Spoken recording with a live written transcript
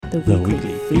The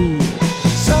Weekly Feed.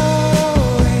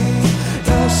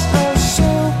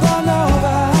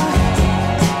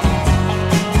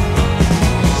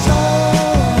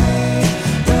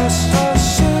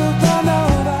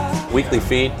 Weekly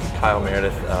Feed, Kyle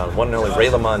Meredith, one and only Ray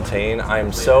Lamontagne.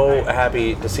 I'm so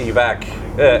happy to see you back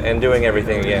and doing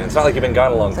everything again. It's not like you've been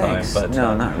gone a long time, but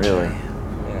no, not really.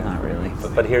 Yeah. Not really.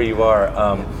 But here you are.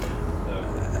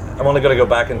 I'm only going to go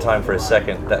back in time for a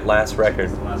second. That last record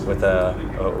with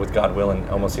God Willin'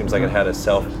 almost seems like it had a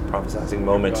self-prophesizing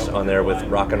moment on there with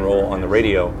rock and roll on the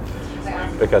radio,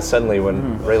 because suddenly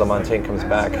when Ray Lamontagne comes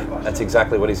back, that's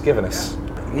exactly what he's given us.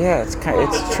 Yeah, it's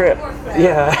a trip.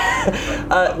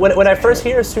 Yeah. When I first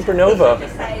hear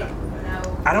Supernova,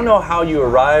 I don't know how you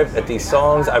arrived at these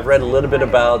songs. I've read a little bit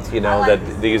about,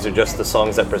 that these are just the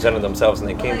songs that presented themselves and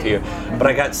they came to you. But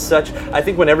I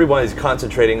think when everyone is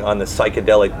concentrating on the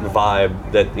psychedelic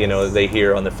vibe that, they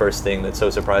hear on the first thing that's so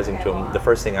surprising to them, the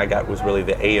first thing I got was really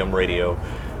the AM radio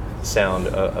sound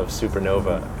of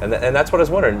Supernova. And that's what I was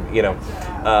wondering,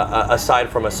 aside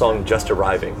from a song just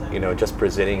arriving, just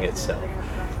presenting itself.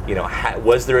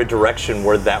 Was there a direction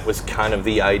where that was kind of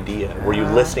the idea? Were you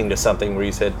listening to something where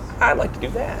you said, I'd like to do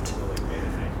that?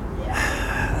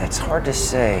 It's hard to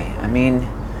say. I mean,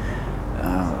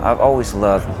 I've always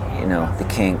loved, the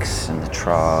Kinks and the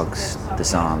Trogs, the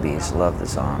Zombies, love the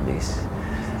Zombies.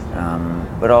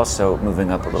 But also moving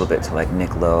up a little bit to like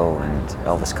Nick Lowe and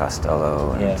Elvis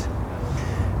Costello and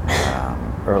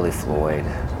early Floyd,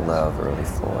 love early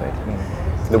Floyd.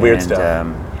 The weird stuff.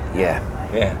 Yeah.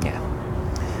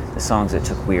 The songs that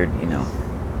took weird,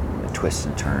 twists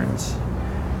and turns.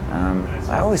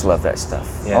 I always loved that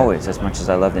stuff, always, as much as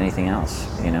I loved anything else,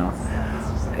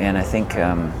 And I think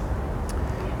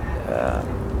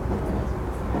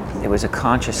it was a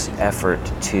conscious effort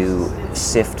to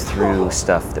sift through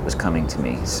stuff that was coming to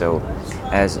me. So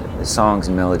as the songs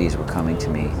and melodies were coming to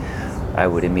me, I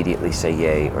would immediately say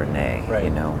yay or nay,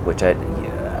 which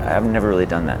I've never really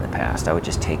done that in the past. I would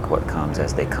just take what comes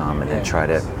as they come and then try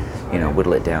to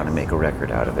whittle it down and make a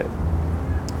record out of it.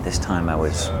 This time I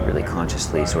was really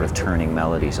consciously sort of turning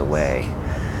melodies away,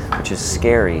 which is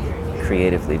scary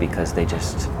creatively because they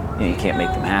just, you can't make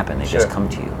them happen, they just come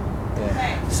to you.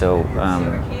 Yeah. So,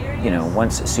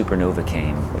 once Supernova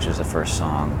came, which was the first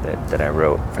song that I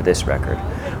wrote for this record,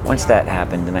 once that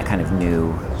happened, then I kind of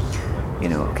knew,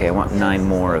 okay, I want 9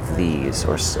 more of these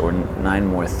or 9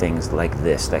 more things like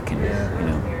this that can,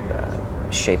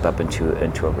 shape up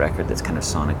into a record that's kind of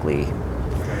sonically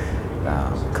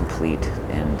complete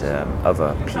and of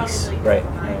a piece. Right.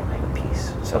 A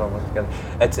piece. So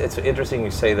it's interesting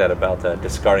you say that about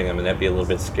discarding them, and that'd be a little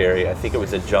bit scary. I think it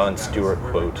was a Jon Stewart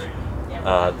quote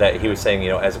that he was saying,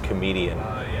 as a comedian,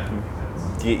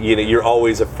 you're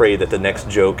always afraid that the next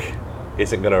joke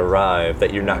isn't going to arrive,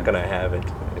 that you're not going to have it,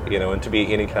 and to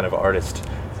be any kind of artist,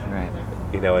 right?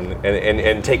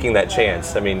 And taking that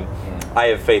chance. I mean, I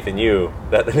have faith in you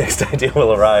that the next idea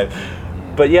will arrive.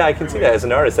 But yeah, I can see that as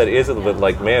an artist. That is a little bit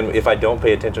like, man, if I don't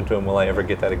pay attention to him, will I ever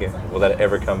get that again? Will that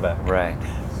ever come back? Right.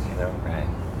 Right.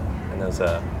 And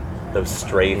those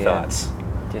stray thoughts.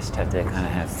 Just have to kind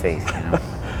of have faith,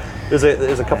 There's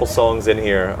a couple songs in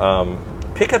here.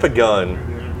 Pick Up a Gun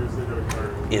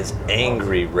is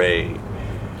Angry Ray.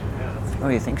 Oh,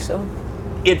 you think so?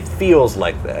 It feels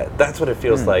like that. That's what it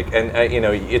feels like. And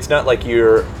it's not like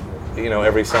you're,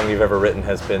 every song you've ever written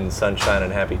has been sunshine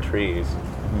and happy trees.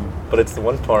 But it's the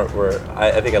one part where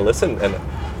I think I listened, and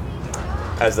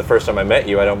as the first time I met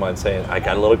you, I don't mind saying, I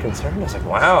got a little concerned. I was like,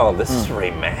 wow, this is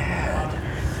Ray mad.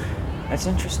 That's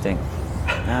interesting.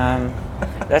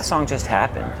 That song just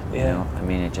happened, I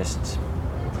mean, it just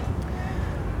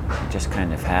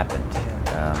kind of happened,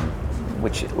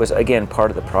 which was, again, part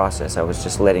of the process. I was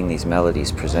just letting these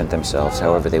melodies present themselves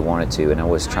however they wanted to, and I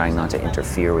was trying not to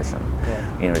interfere with them,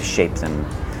 to shape them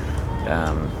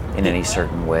in any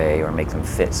certain way or make them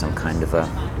fit some kind of a,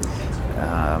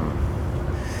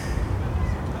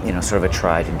 sort of a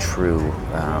tried and true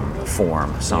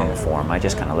song form. I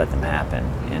just kind of let them happen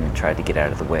and tried to get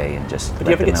out of the way and just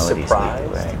let the melodies lead the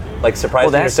way. Like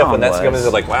surprised yourself when that's coming,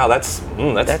 like, wow, that's...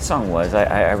 That song was.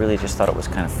 I really just thought it was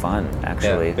kind of fun,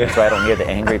 actually. Yeah. That's why I don't hear the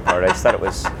angry part. I just thought it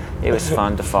was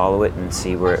fun to follow it and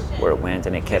see where it went,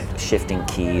 and it kept shifting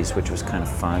keys, which was kind of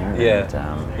fun. It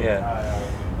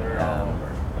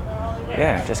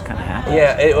just kind of happened.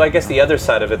 Yeah, I guess the other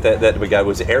side of it that we got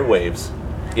was Airwaves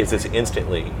is this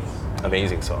instantly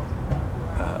amazing song.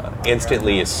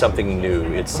 Instantly is something new.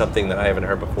 It's something that I haven't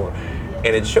heard before. And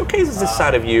it showcases this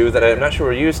side of you that I'm not sure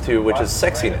we're used to, which is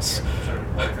sexiness.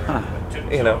 Huh.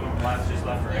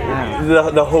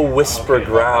 the whole whisper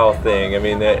growl thing. I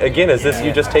mean, again, is this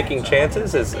you just taking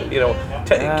chances? Is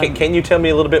can you tell me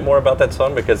a little bit more about that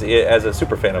song? Because as a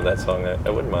super fan of that song, I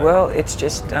wouldn't mind. Well, it's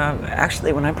just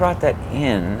actually when I brought that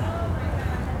in,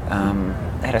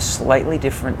 it had a slightly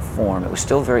different form. It was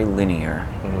still very linear.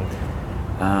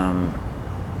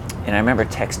 And I remember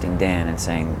texting Dan and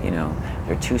saying,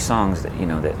 there are two songs that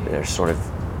that are sort of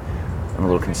I'm a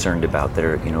little concerned about that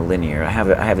are linear. I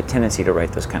have a tendency to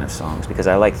write those kind of songs because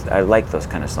I like those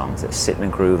kind of songs that sit in a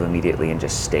groove immediately and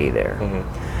just stay there.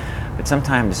 But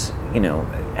sometimes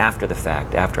after the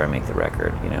fact, after I make the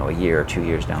record, a year or 2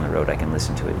 years down the road, I can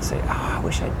listen to it and say, I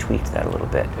wish I'd tweaked that a little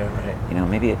bit. Yeah, right.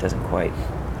 Maybe it doesn't quite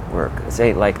work.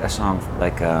 Say like a song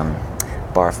like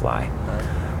Barfly.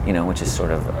 Which is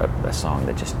sort of a song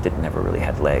that just never really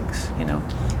had legs,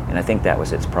 and I think that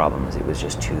was its problem, is it was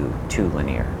just too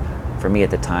linear. For me at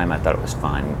the time, I thought it was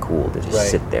fine and cool to just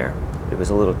sit there. It was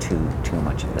a little too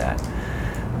much of that.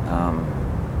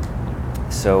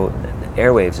 So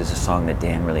Airwaves is a song that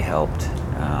Dan really helped,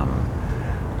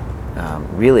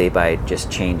 really by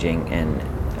just changing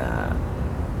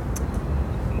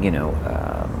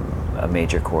a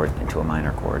major chord into a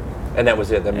minor chord. And that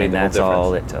was it. That made the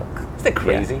whole difference. And that's all it took. Isn't that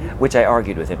crazy? Yeah. Which I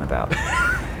argued with him about.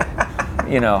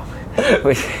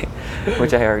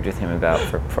 Which I argued with him about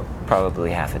for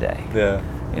probably half a day. Yeah.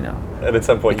 And at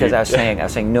some point, because I was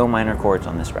saying no minor chords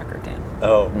on this record, Dan.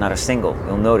 Oh. Not a single.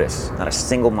 You'll notice, not a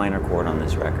single minor chord on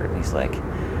this record. And he's like,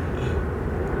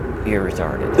 "You're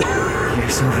retarded. You're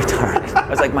so retarded." I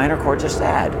was like, "Minor chords are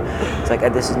sad." It's like,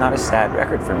 this is not a sad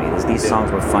record for me. These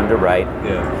songs were fun to write.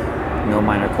 Yeah. No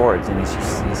minor chords, and he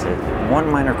said, one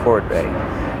minor chord, Ray.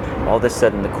 All of a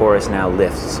sudden, the chorus now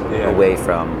lifts away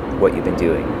from what you've been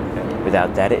doing.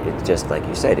 Without that, it's just like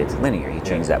you said, it's linear. You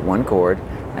change that one chord,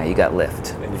 now you got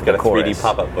lift. And you've got a 3D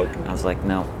pop-up book. I was like,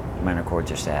 no, minor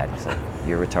chords are sad. He's like,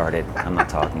 you're retarded. I'm not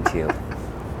talking to you.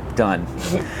 Done.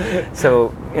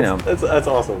 So that's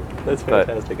awesome. That's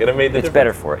fantastic, and it made the it's difference.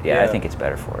 better for it. Yeah, I think it's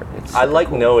better for it. I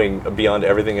like knowing beyond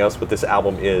everything else what this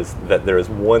album is that there is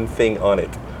one thing on it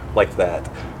like that.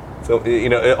 So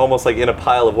almost like in a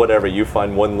pile of whatever, you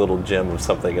find one little gem of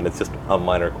something, and it's just a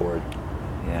minor chord.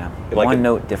 Yeah, like one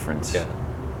note difference. Yeah,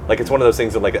 like it's one of those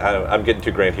things that I'm getting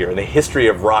too grand here. In the history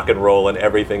of rock and roll and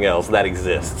everything else, that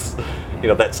exists.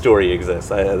 That story exists.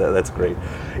 That's great.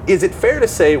 Is it fair to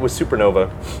say with Supernova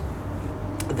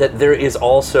that there is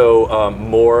also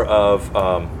more of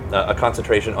a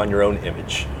concentration on your own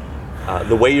image,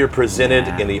 the way you're presented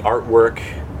in the artwork?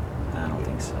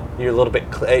 You're a little bit,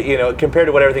 compared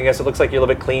to what everything else, it looks like you're a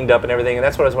little bit cleaned up and everything, and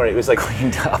that's what I was wondering. It was like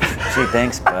cleaned up. Gee,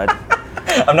 thanks, bud.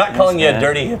 I'm not calling you a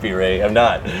dirty hippie, Ray. I'm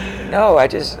not. No, I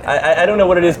don't know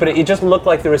what it is, but it just looked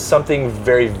like there was something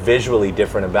very visually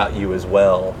different about you as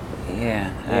well.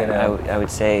 Yeah, I would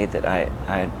say that I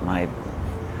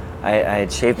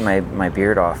had shaved my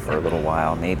beard off for a little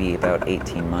while, maybe about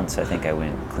 18 months. I think I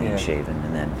went clean shaven,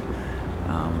 and then.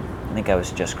 I think I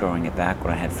was just growing it back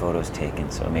when I had photos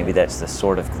taken, so maybe that's the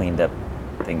sort of cleaned up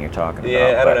thing you're talking about.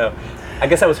 Yeah, I don't know. I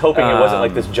guess I was hoping it wasn't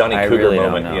like this Johnny Cougar really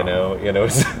moment, No,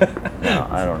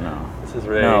 I don't know. This is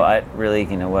Ray. No, I really, I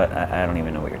don't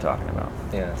even know what you're talking about.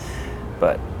 Yeah.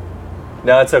 But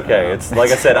no, it's okay. It's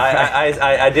like I said.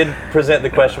 I did present the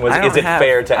question: is it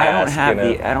fair to ask?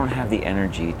 I don't have the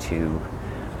energy to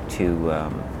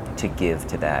give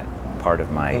to that part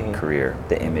of my career,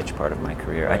 the image part of my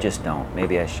career. Right. I just don't.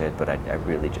 Maybe I should, but I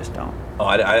really just don't. Oh,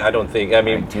 I don't think. I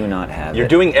mean, I do not have. You're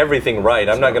doing everything right.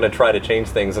 I'm not going to try to change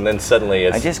things, and then suddenly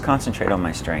it's. I just concentrate on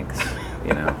my strengths.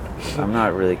 I'm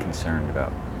not really concerned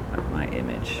about my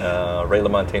image. Ray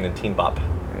Lamontagne and Teen Bop.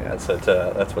 Yeah.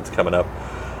 That's what's coming up.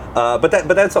 But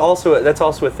that's also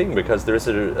a thing, because there's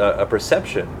a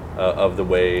perception of the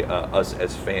way us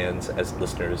as fans, as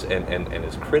listeners, and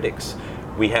as critics,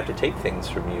 we have to take things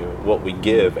from you, what we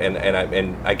give, and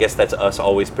I guess that's us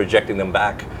always projecting them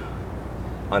back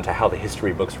onto how the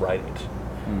history books write it.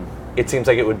 It seems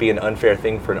like it would be an unfair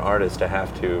thing for an artist to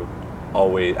have to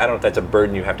always. I don't know if that's a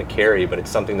burden you have to carry, but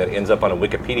it's something that ends up on a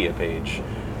Wikipedia page.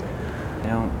 I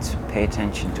don't pay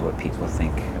attention to what people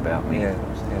think about me. Yeah.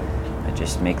 I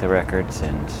just make the records,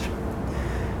 and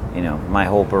my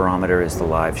whole barometer is the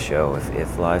live show.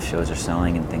 If live shows are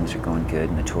selling and things are going good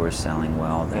and the tour is selling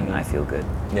well, then I feel good.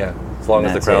 Yeah, as long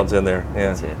as the crowd's in there.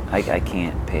 Yeah. That's it. I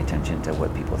can't pay attention to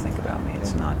what people think about me.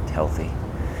 It's not healthy.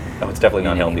 No, it's definitely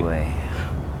not healthy. In any way.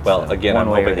 Well, So, again, one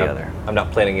I'm way hoping or the other. I'm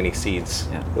not planting any seeds.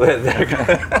 Yeah.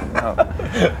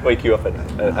 Wake you up at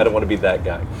night. I don't want to be that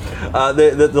guy.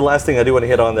 The last thing I do want to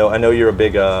hit on, though, I know you're a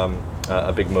big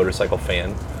motorcycle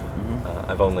fan.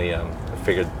 I've only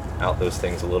figured out those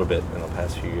things a little bit in the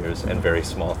past few years, and very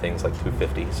small things like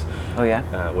 250s. Oh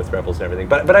yeah. With Rebels and everything.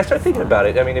 But I started thinking about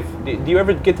it. I mean, do you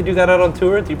ever get to do that out on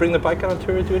tour? Do you bring the bike out on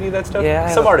tour? Do any of that stuff? Yeah.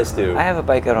 Some artists do. I have a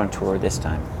bike out on tour this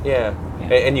time. Yeah.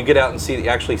 And you get out and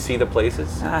actually see the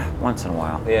places? Once in a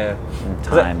while. Yeah. When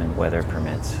time and weather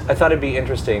permits. I thought it'd be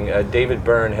interesting. David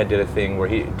Byrne did a thing where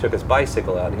he took his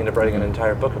bicycle out. He ended up writing an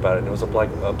entire book about it, and it was a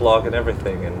blog and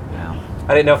everything. And Wow.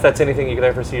 I didn't know if that's anything you could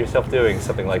ever see yourself doing,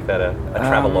 something like that, a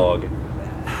travelogue.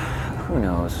 Who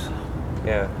knows?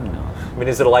 Yeah. Who knows? I mean,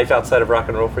 is it a life outside of rock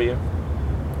and roll for you?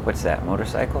 What's that?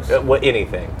 Motorcycles?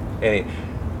 Anything.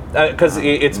 Because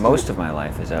it's most of my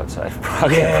life is outside of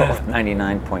rock and roll.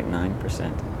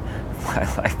 99.9% of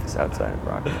my life is outside of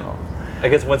rock and roll. I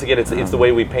guess once again, it's the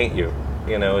way we paint you.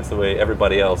 You know, it's the way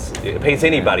everybody else paints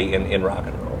anybody in rock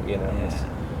and roll. You know.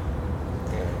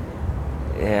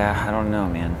 Yeah, I don't know,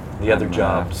 man. The other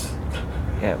jobs.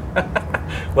 Yeah.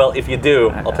 Well, if you do,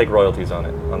 I'll take royalties on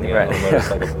it, on the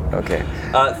motorcycle. Okay.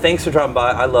 Thanks for dropping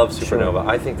by. I love Supernova. Sure.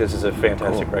 I think this is a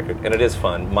fantastic record, and it is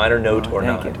fun. Minor note or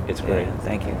not, it's great. Yeah,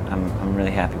 thank you. I'm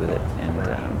really happy with it, and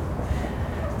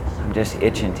I'm just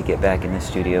itching to get back in the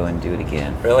studio and do it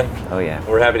again. Really? Oh yeah.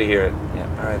 We're happy to hear it. Yeah.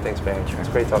 All right, thanks, man. Sure. It's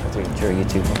great talking to you. Sure, you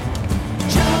too.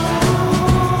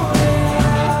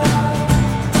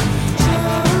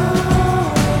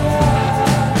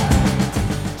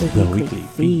 The Weekly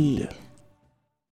Feed.